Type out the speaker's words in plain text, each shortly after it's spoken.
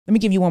Let me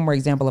give you one more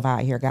example of how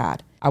I hear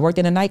God. I worked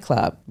in a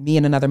nightclub, me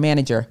and another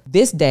manager.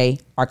 This day,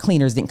 our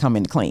cleaners didn't come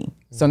in to clean.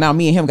 So now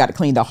me and him got to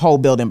clean the whole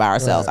building by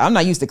ourselves. Right. I'm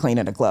not used to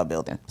cleaning the club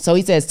building. So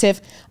he says,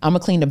 Tiff, I'm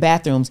gonna clean the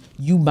bathrooms,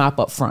 you mop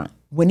up front.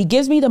 When he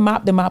gives me the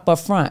mop up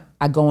front,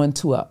 I go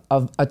into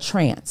a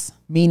trance,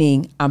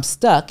 meaning I'm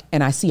stuck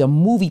and I see a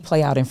movie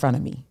play out in front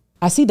of me.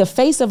 I see the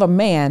face of a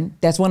man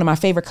that's one of my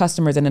favorite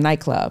customers in the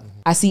nightclub.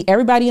 I see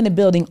everybody in the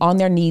building on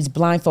their knees,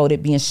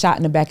 blindfolded, being shot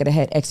in the back of the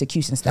head,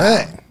 execution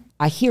style. Hey.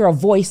 I hear a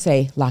voice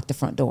say, lock the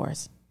front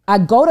doors. I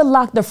go to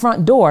lock the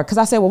front door because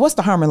I said, well, what's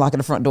the harm in locking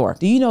the front door?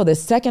 Do you know the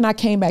second I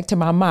came back to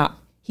my mop,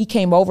 he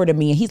came over to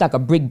me and he's like a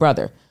big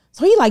brother.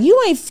 So he like,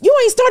 you ain't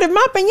started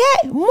mopping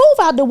yet? Move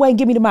out the way and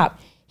give me the mop.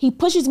 He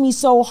pushes me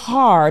so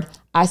hard,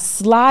 I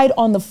slide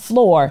on the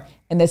floor.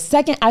 And the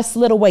second I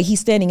slid away, he's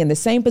standing in the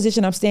same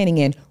position I'm standing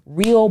in.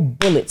 Real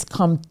bullets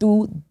come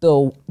through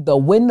the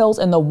windows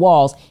and the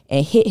walls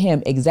and hit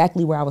him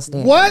exactly where I was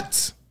standing.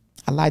 What?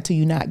 I lied to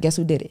you not. Guess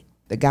who did it?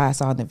 The guy I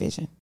saw in the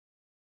vision.